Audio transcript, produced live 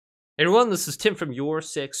Hey everyone, this is Tim from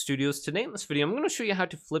YourSixStudios. Today in this video, I'm going to show you how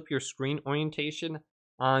to flip your screen orientation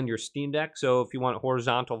on your Steam Deck. So if you want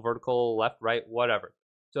horizontal, vertical, left, right, whatever.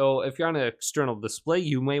 So if you're on an external display,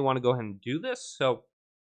 you may want to go ahead and do this. So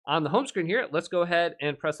on the home screen here, let's go ahead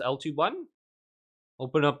and press the L2 button.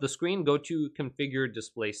 Open up the screen, go to Configure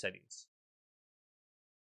Display Settings.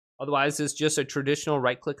 Otherwise, it's just a traditional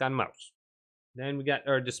right-click on mouse. Then we got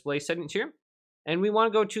our display settings here. And we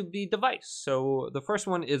want to go to the device. So the first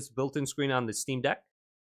one is built-in screen on the Steam Deck.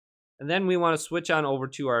 And then we want to switch on over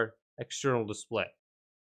to our external display.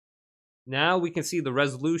 Now we can see the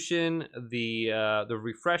resolution, the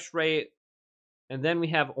refresh rate, and then we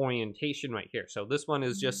have orientation right here. So this one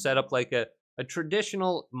is just set up like a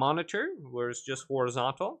traditional monitor where it's just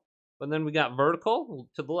horizontal. But then we got vertical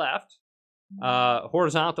to the left,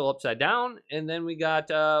 horizontal upside down, and then we got,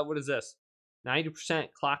 what is this? 90%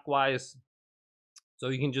 clockwise. So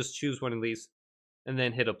you can just choose one of these and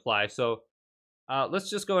then hit apply. So let's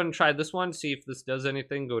just go ahead and try this one, see if this does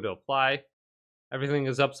anything. Go to apply. Everything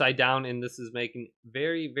is upside down, and this is making it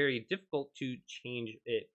very, very difficult to change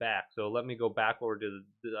it back. So let me go back over to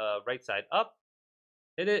the right side up,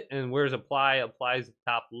 hit it, and where's apply? Apply is the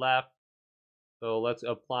top left. So let's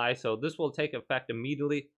apply. So this will take effect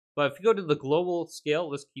immediately. But if you go to the global scale,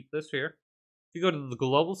 let's keep this here. If you go to the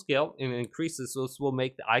global scale and increase this will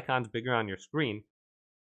make the icons bigger on your screen.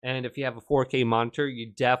 And if you have a 4K monitor,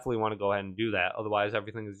 you definitely want to go ahead and do that. Otherwise,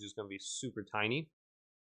 everything is just going to be super tiny.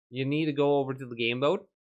 You need to go over to the game mode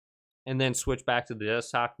and then switch back to the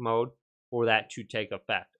desktop mode for that to take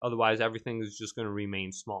effect. Otherwise, everything is just going to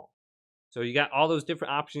remain small. So you got all those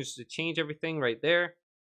different options to change everything right there.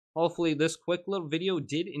 Hopefully, this quick little video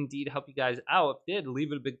did indeed help you guys out. If it did,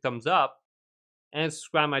 leave it a big thumbs up. And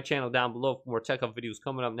subscribe to my channel down below for more tech up videos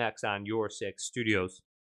coming up next on YourSixStudios.